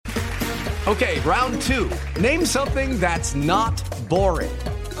Okay, round 2. Name something that's not boring.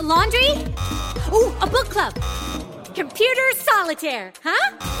 A laundry? Ooh, a book club. Computer solitaire,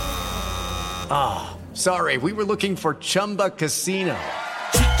 huh? Ah, sorry, we were looking for Chumba Casino.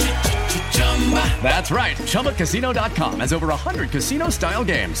 That's right, ChumbaCasino.com has over 100 casino-style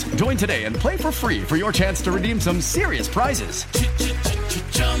games. Join today and play for free for your chance to redeem some serious prizes.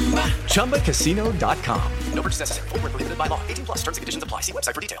 ChumbaCasino.com. No purchase necessary. Void where prohibited by law. 18+ terms and conditions apply. See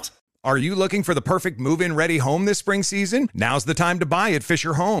website for details. Are you looking for the perfect move-in ready home this spring season? Now's the time to buy at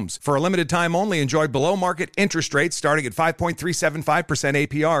Fisher Homes. For a limited time only, enjoy below-market interest rates starting at 5.375%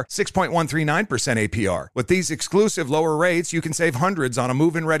 APR, 6.139% APR. With these exclusive lower rates, you can save hundreds on a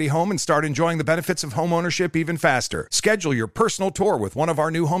move-in ready home and start enjoying the benefits of home ownership even faster. Schedule your personal tour with one of our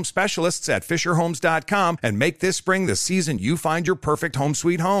new home specialists at FisherHomes.com and make this spring the season you find your perfect home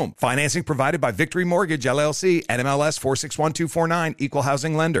sweet home. Financing provided by Victory Mortgage, LLC, NMLS 461249, Equal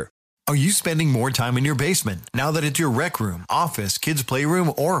Housing Lender. Are you spending more time in your basement now that it's your rec room, office, kids'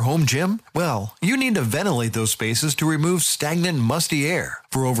 playroom, or home gym? Well, you need to ventilate those spaces to remove stagnant, musty air.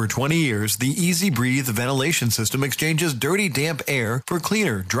 For over 20 years, the Easy Breathe ventilation system exchanges dirty, damp air for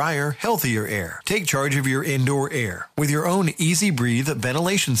cleaner, drier, healthier air. Take charge of your indoor air with your own Easy Breathe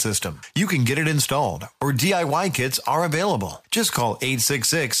ventilation system. You can get it installed, or DIY kits are available. Just call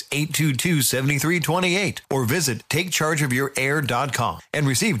 866-822-7328 or visit takechargeofyourair.com and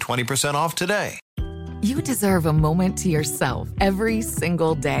receive 20% off today. You deserve a moment to yourself every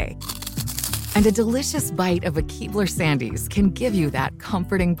single day. And a delicious bite of a Keebler Sandies can give you that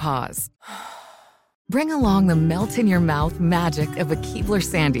comforting pause. Bring along the melt-in-your-mouth magic of a Keebler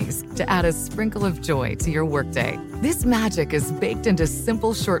Sandies to add a sprinkle of joy to your workday. This magic is baked into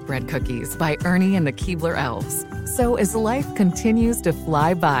simple shortbread cookies by Ernie and the Keebler Elves. So as life continues to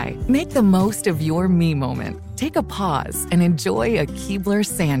fly by, make the most of your me moment. Take a pause and enjoy a Keebler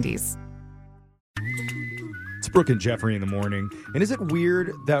Sandies. It's Brooke and Jeffrey in the morning. And is it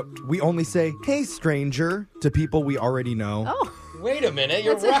weird that we only say, "Hey, stranger," to people we already know? Oh. Wait a minute,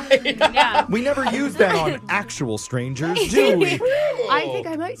 you're right. Yeah. We never use that on actual strangers, do we? I think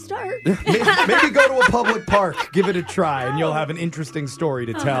I might start. Maybe go to a public park, give it a try, and you'll have an interesting story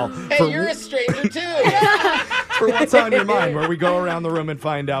to tell. Hey, you're a stranger too. For What's on Your Mind, where we go around the room and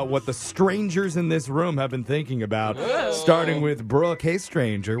find out what the strangers in this room have been thinking about. Whoa. Starting with Brooke. Hey,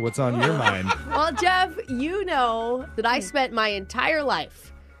 stranger, what's on your mind? Well, Jeff, you know that I spent my entire life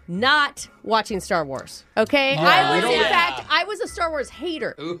not watching Star Wars. Okay? Yeah, I was a Star Wars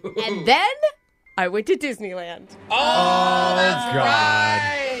hater. Ooh. And then I went to Disneyland. Oh, that's God.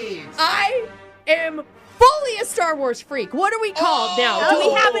 right. I am fully a Star Wars freak. What are we called now? Do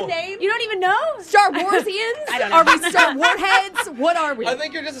we have a name? You don't even know? Star Warsians? I don't know. Are we Star Warheads? What are we? I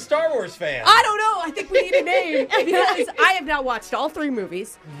think you're just a Star Wars fan. I don't know. I think we need a name because I have now watched all 3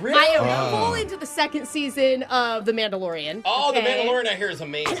 movies. Really? I am full into the 2nd season of The Mandalorian. Oh, okay? The Mandalorian I hear is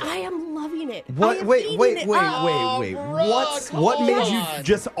amazing. And I am loving it. I What? am Wait. eating it up. Brooke, What hold made you on.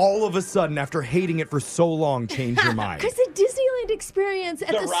 just all of a sudden, after hating it for so long, change your mind? Because the Disneyland experience at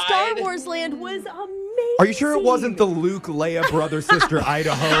The the Star ride? Wars land was amazing. Are you sure it wasn't the Luke, Leia, brother, sister,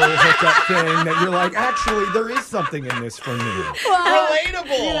 Idaho hookup thing that you're like, actually, there is something in this for me?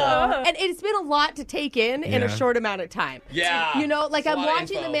 Relatable. You know, and it's been a lot to take in a Yeah. short amount of time. Yeah. You know, like It's a I'm lot of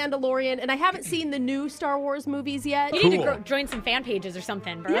watching The info. Mandalorian, and I haven't seen the new Star Wars movies yet. You need Cool. to join some fan pages or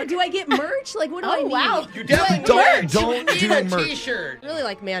something, bro. Yeah, do I get merch? Like, what do I Oh, need? wow. You definitely Don't need do a merch. t-shirt. I really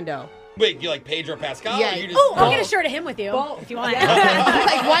like Mando. Wait, you like Pedro Pascal? Yeah. Or you just, Oh, I'll get a shirt of him with you if you want.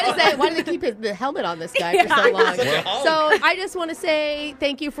 Like, why do they keep the helmet on this guy for so long? Such a hunk. So I just want to say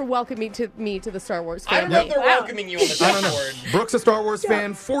thank you for welcoming me to the Star Wars I family. love they're welcoming you on the I don't know. board. Brooke's a Star Wars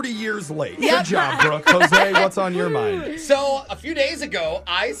fan 40 years late. Good job, Brooke. Jose, what's on your mind? So, a few days ago,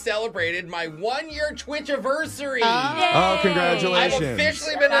 I celebrated my 1-year Twitch-iversary. Oh, I've congratulations.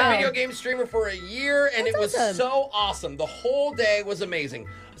 officially been a Wow. video game streamer for a year, and That's it was awesome. so awesome. The whole day was amazing.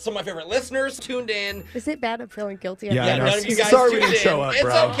 Some of my favorite listeners tuned in. Is it bad? I'm feeling guilty. Yeah, I Yeah, know. none of you guys Sorry we tuned didn't in. show up, it's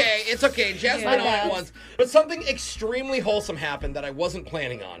bro. okay. It's okay. Jeff's My been on bad. it once. But something extremely wholesome happened that I wasn't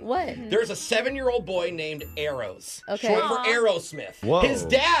planning on. What? There's a 7-year-old boy named Arrows. Okay. Short for Aerosmith. Whoa. His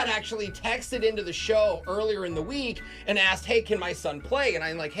dad actually texted into the show earlier in the week and asked, hey, can my son play? And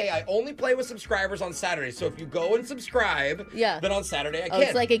I'm like, hey, I only play with subscribers on Saturday. So if you go and subscribe, Yeah. then on Saturday I Oh, can.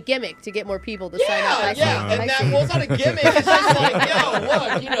 it's like a gimmick to get more people to sign up. Yeah, I see. yeah, and that was not a gimmick. It's just like, yo,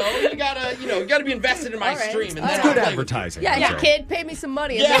 look, you gotta be invested in my All right. stream. And All then It's good I'll play with you. advertising. Yeah, I'd say. kid, pay me some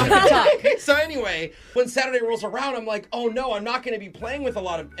money and then we can talk. So anyway, when Saturday rolls around, I'm like, oh no, I'm not going to be playing with a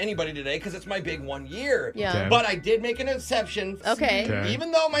lot of anybody today because it's my big 1 year. Yeah. Okay. But I did make an exception. Okay. Okay.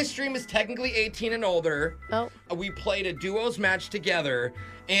 Even though my stream is technically 18 and older, we played a duos match together,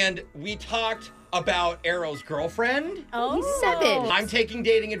 and we talked about Arrow's girlfriend. Oh, He's 7. I'm taking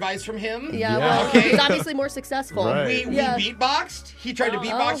dating advice from him. Yeah, Yeah. well, Okay. he's obviously more successful. Right. We beatboxed. He tried to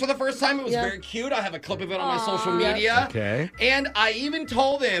beatbox for the first time. It was very cute. I have a clip of it on my social media. Okay. And I even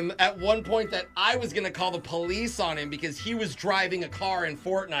told him at one point that I was going to call the police on him because he was driving a car in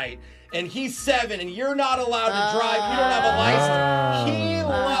Fortnite. And he's 7, and you're not allowed to drive. You don't have a license. He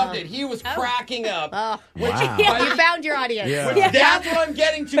loved it. He was cracking up. Wow. You found your audience. Yeah. That's what I'm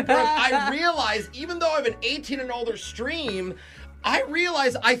getting to, Brooke. I realize, even though I have an 18 and older stream, I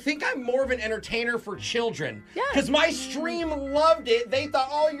realize I think I'm more of an entertainer for children. Yeah. Because my stream loved it. They thought,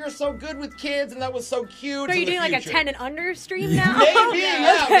 oh, you're so good with kids, and that was so cute. So are you in the doing like a future. 10 and under stream now? Maybe,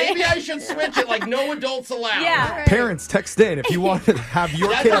 yeah. Okay. Maybe I should switch it, like no adults allowed. Yeah. Parents, text in if you want to have your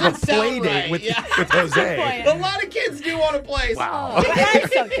That kid have a doesn't sound play date right, with yeah. Jose. A lot of kids do want to play. Wow. Oh,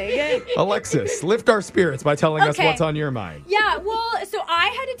 that's something. Alexis, lift our spirits by telling us Okay. what's on your mind. Yeah, well, so I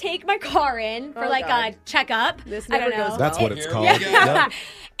had to take my car in for Oh, like God. a checkup. This I never don't know. goes That's well. what it's Here called. we go. Yep.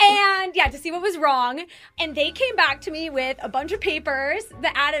 And yeah, to see what was wrong. And they came back to me with a bunch of papers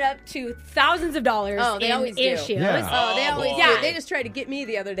that added up to thousands of dollars Oh, they in always do. issues. Yeah. Oh, they Oh, always boy. do. They just tried to get me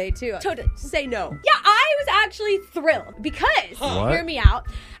the other day, too. Totally. Say no. Yeah, I was actually thrilled because, What? hear me out,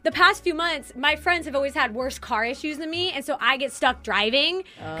 the past few months, my friends have always had worse car issues than me, and so I get stuck driving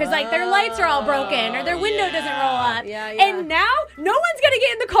because, like, their lights are all broken or their window doesn't roll up. Yeah, yeah. And now, no one's going to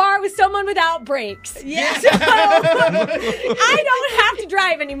get in the car with someone without brakes. Yeah. So, I don't have to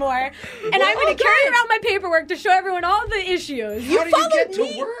drive anymore, and I'm going to carry around my paperwork to show everyone all the issues. How do you get to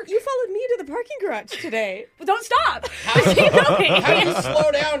work? You followed me to the parking garage today. Well, don't stop. Just keep going. How do you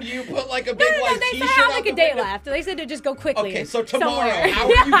slow down? Do you put like a big No, like they said t-shirt I have out like the a day window? left. They said to just go quickly. Okay, so tomorrow, somewhere. how are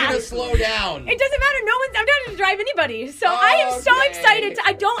you Yeah. going to slow down? It doesn't matter. I'm not to drive anybody. So I am so Okay. excited.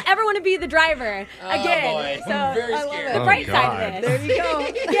 I don't ever want to be the driver again. boy. So I'm very I love scared. it. The Oh, bright God. side of There this. you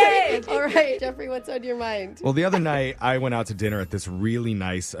go. Yay. All right, Jeffrey, what's on your mind? Well, the other night I went out to dinner at this really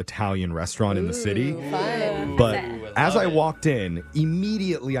nice Italian restaurant in the city. Fun. But Ooh, as love I it. walked in,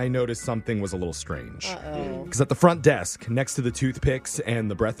 immediately I noticed something was a little strange. Because at the front desk, next to the toothpicks and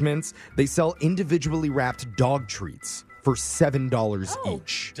the breath mints, they sell individually wrapped dog treats for $7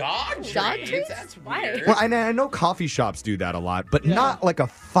 each. Dog treats? treats? That's Why? weird. Well, and I know coffee shops do that a lot, but not like a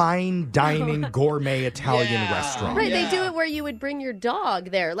fine dining gourmet Italian Yeah. restaurant. Right, Yeah. they do it where you would bring your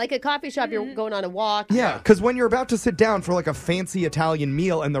dog there. Like a coffee shop, you're going on a walk. Yeah, because when you're about to sit down for like a fancy Italian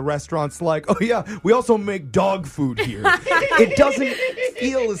meal and the restaurant's like, oh yeah, we also make dog food here, it doesn't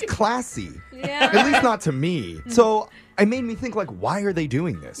feel as classy. Yeah. At least not to me. So it made me think, like, why are they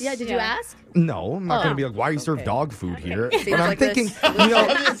doing this? Yeah, did you Yeah. ask? No, I'm not going to Oh, be like, why you serve okay. dog food here? Seems But I'm like thinking, this. you know,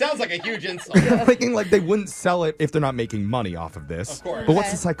 It sounds like a huge insult. I'm thinking like they wouldn't sell it if they're not making money off of this. Of course. But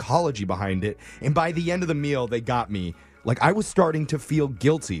what's the psychology behind it? And by the end of the meal, they got me. Like, I was starting to feel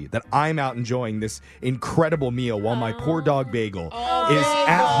guilty that I'm out enjoying this incredible meal while my poor dog Bagel is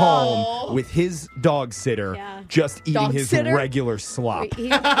at home with his dog sitter, Yeah. just eating Dog his sitter? regular slop. He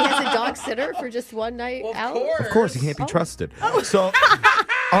has a dog sitter for just one night Well, out? of Of course, he can't be trusted. So,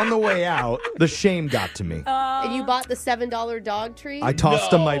 on the way out, the shame got to me. And you bought the $7 dog treat? I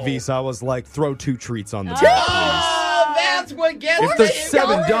tossed him my No. Visa. I was like, throw 2 treats on the bill, please. Oh, that's what gets If they're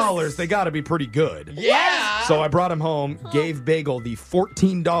me. $7, they got to be pretty good. Yeah. So I brought him home, gave Bagel the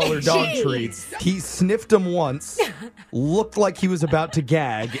 $14 dog Jeez. treats. He sniffed them once, looked like he was about to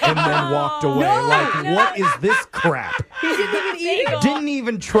gag, and then walked away. What is this crap? He didn't even eat it? Bagel. Didn't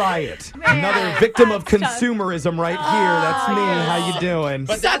even try it. Another victim of that's tough. consumerism right here. That's me. How you doing?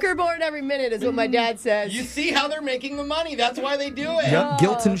 But that's- Sucker born every minute is what my dad says. You see how they're making the money. That's why they do it. Yep,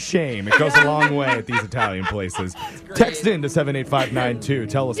 guilt and shame. It goes a long way at these Italian places. Text in to 78592.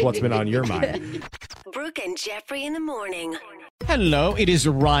 Tell us what's been on your mind. Brooke and Jeffrey in the morning. Hello, it is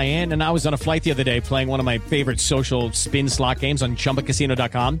Ryan, and I was on a flight the other day playing one of my favorite social spin slot games on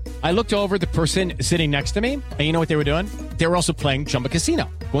ChumbaCasino.com. I looked over at the person sitting next to me, and you know what they were doing? They were also playing Chumba Casino.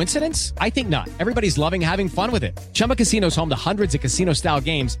 Coincidence? I think not. Everybody's loving having fun with it. Chumba Casino is home to hundreds of casino-style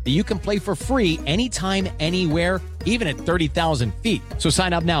games that you can play for free anytime, anywhere, even at 30,000 feet. So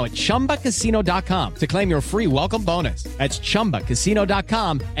sign up now at ChumbaCasino.com to claim your free welcome bonus. That's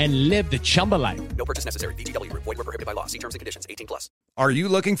ChumbaCasino.com and live the Chumba life. No purchase necessary. VGW Group. Void where prohibited by law. See terms and conditions. 18+. Are you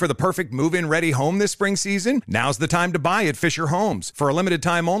looking for the perfect move-in ready home this spring season? Now's the time to buy at Fisher Homes. For a limited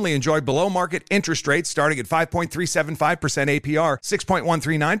time only, enjoy below-market interest rates starting at 5.375% APR,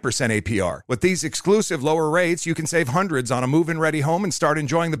 6.139% APR. With these exclusive lower rates, you can save hundreds on a move-in ready home and start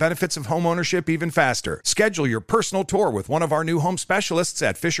enjoying the benefits of home ownership even faster. Schedule your personal tour with one of our new home specialists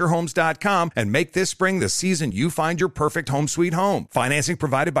at FisherHomes.com and make this spring the season you find your perfect home sweet home. Financing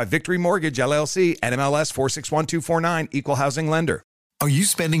provided by Victory Mortgage, LLC, NMLS 461249, Equal Housing Lender. Are you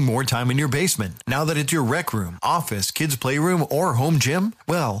spending more time in your basement now that it's your rec room, office, kids' playroom, or home gym?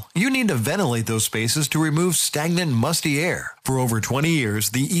 Well, you need to ventilate those spaces to remove stagnant, musty air. For over 20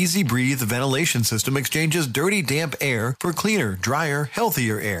 years, the Easy Breathe ventilation system exchanges dirty, damp air for cleaner, drier,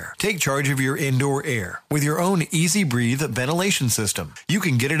 healthier air. Take charge of your indoor air with your own Easy Breathe ventilation system. You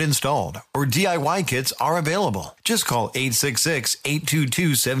can get it installed, or DIY kits are available. Just call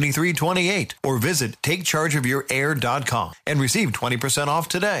 866-822-7328 or visit takechargeofyourair.com and receive 20% off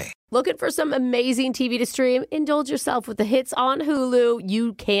today. Looking for some amazing TV to stream? Indulge yourself with the hits on Hulu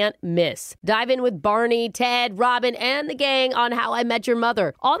you can't miss. Dive in with Barney, Ted, Robin, and the gang on How I Met Your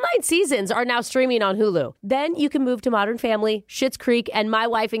Mother. All 9 seasons are now streaming on Hulu. Then you can move to Modern Family, Schitt's Creek, and My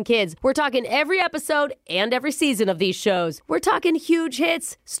Wife and Kids. We're talking every episode and every season of these shows. We're talking huge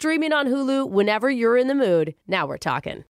hits, streaming on Hulu whenever you're in the mood. Now we're talking.